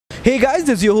Hey guys,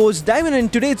 this is your host Diamond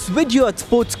and today it's with you at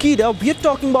Sportskeeda. We are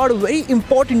talking about a very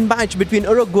important match between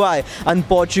Uruguay and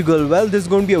Portugal. Well, this is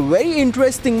going to be a very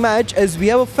interesting match as we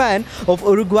have a fan of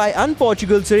Uruguay and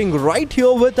Portugal sitting right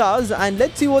here with us, and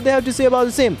let's see what they have to say about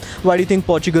the same. Why do you think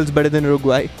Portugal is better than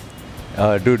Uruguay?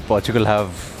 Dude, Portugal have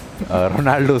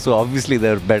Ronaldo, so obviously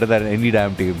they're better than any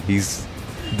damn team. He's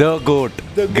the GOAT,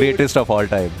 greatest of all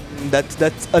time.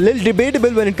 That's a little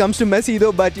debatable when it comes to Messi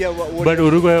though, but yeah. But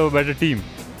Uruguay have a better team.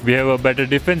 We have a better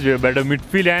defense, we have better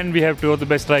midfield, and we have two of the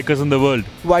best strikers in the world.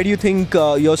 Why do you think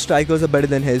your strikers are better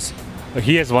than his?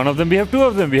 He has one of them, we have two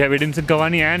of them. We have Edinson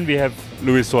Cavani and we have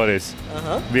Luis Suarez.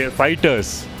 We are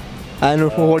fighters.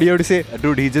 And what do you have to say?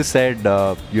 Dude, he just said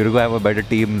Uruguay have a better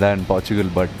team than Portugal,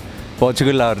 but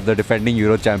Portugal are the defending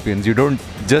Euro champions. You don't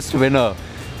just win a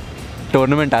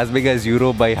tournament as big as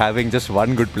Euro by having just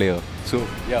one good player. So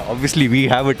yeah, obviously we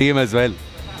have a team as well.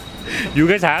 You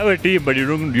guys have a team, but you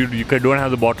don't have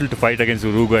the bottle to fight against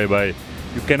Uruguay by.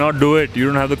 You cannot do it. You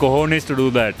don't have the cojones to do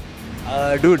that.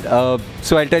 Dude,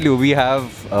 so I'll tell you, we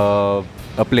have a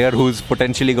player who's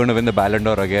potentially going to win the Ballon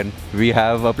d'Or again. We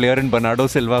have a player in Bernardo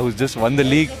Silva who's just won the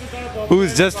league. We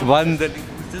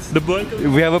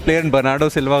have a player in Bernardo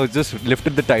Silva who's just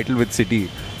lifted the title with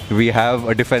City. We have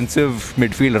a defensive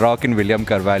midfield rock in William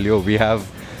Carvalho. We have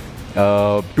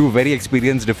two very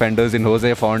experienced defenders in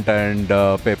Jose Font and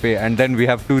Pepe, and then we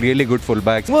have two really good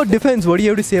fullbacks. Well, defense, what do you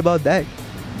have to say about that?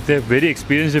 They're very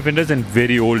experienced defenders and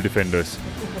very old defenders.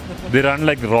 They run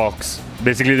like rocks.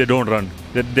 Basically, they don't run.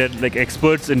 They're like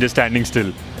experts in just standing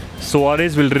still.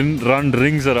 Suarez will run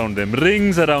rings around them.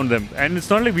 And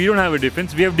it's not like we don't have a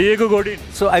defense. We have Diego Godin.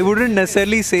 So I wouldn't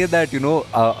necessarily say that,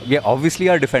 yeah, obviously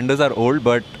our defenders are old,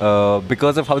 but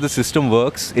because of how the system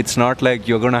works, it's not like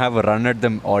you're going to have a run at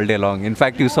them all day long. In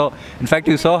fact, you saw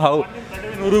how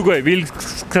in Uruguay, we'll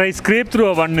scrape through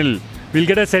a 1-0. We'll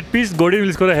get a set piece, Godin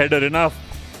will score a header, enough.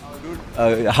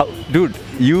 Dude,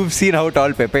 you've seen how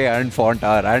tall Pepe and Font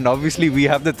are, and obviously we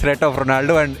have the threat of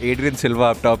Ronaldo and Adrian Silva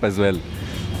up top as well.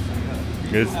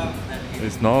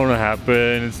 It's not going to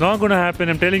happen. It's not going to happen.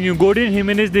 I'm telling you, Godin,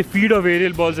 Jimenez, they feed off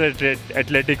aerial balls at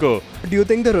Atletico. Do you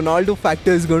think the Ronaldo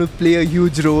factor is going to play a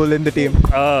huge role in the team?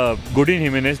 Godin,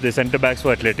 Jimenez, they're centre backs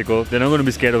for Atletico. They're not going to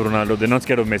be scared of Ronaldo. They're not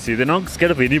scared of Messi. They're not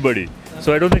scared of anybody.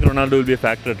 So I don't think Ronaldo will be a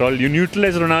factor at all. You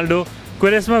neutralize Ronaldo.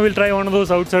 Quaresma will try one of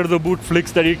those outside of the boot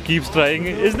flicks that he keeps trying.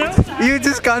 Isn't that? You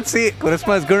just can't say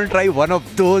Quaresma is going to try one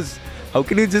of those. How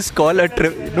can you just call a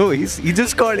he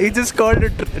just called a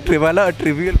Trivala a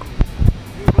trivial.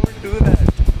 You don't do that.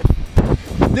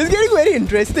 This is getting very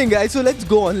interesting, guys. So let's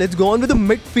go on. Let's go on with the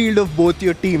midfield of both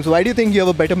your teams. Why do you think you have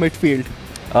a better midfield?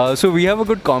 So we have a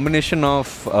good combination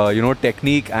of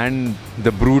technique and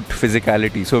the brute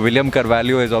physicality. So William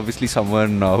Carvalho is obviously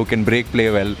someone who can break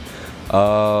play well.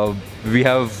 We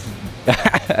have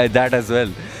that as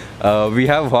well. We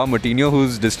have Juan Moutinho,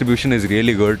 whose distribution is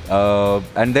really good,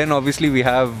 and then obviously we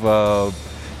have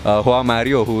Juan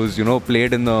Mario, who's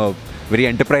played in the very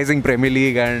enterprising Premier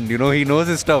League, and he knows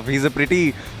his stuff. He's a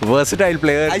pretty versatile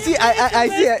player. I see.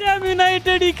 West Ham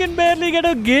United, he can barely get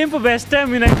a game for West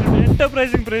Ham United.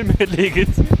 Enterprising Premier League.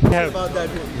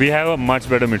 We have a much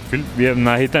better midfield. We have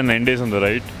Nahita Mendes on the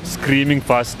right, screaming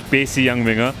fast, pacey young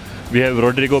winger. We have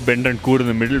Rodrigo Bentancur in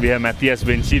the middle. We have Matthias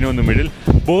Vecino in the middle.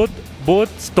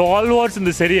 Both stalwarts in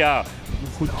the Serie A.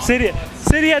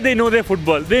 Serie A, they know their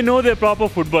football. They know their proper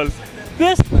football.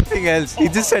 There's nothing else. He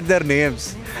just said their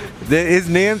names. His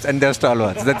names and their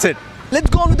stalwarts. That's it. Let's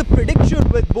go on with the prediction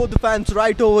with both the fans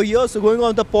right over here. So going on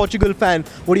with the Portugal fan,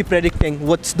 what are you predicting?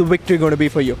 What's the victory going to be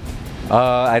for you?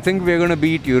 I think we're going to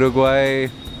beat Uruguay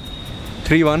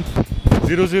 3-1.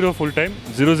 0-0 full time,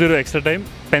 0-0 extra time,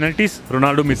 penalties,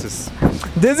 Ronaldo misses.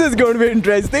 This is going to be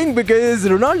interesting because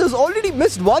Ronaldo's already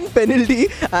missed one penalty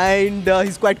and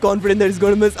he's quite confident that he's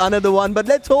going to miss another one. But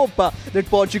let's hope that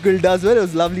Portugal does well. It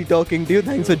was lovely talking to you.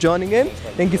 Thanks for joining in.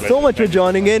 Thank you so much for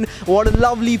joining in. What a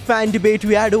lovely fan debate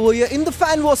we had over here in the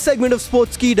Fan War segment of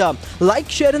Sportskeeda. Like,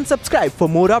 share and subscribe for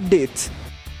more updates.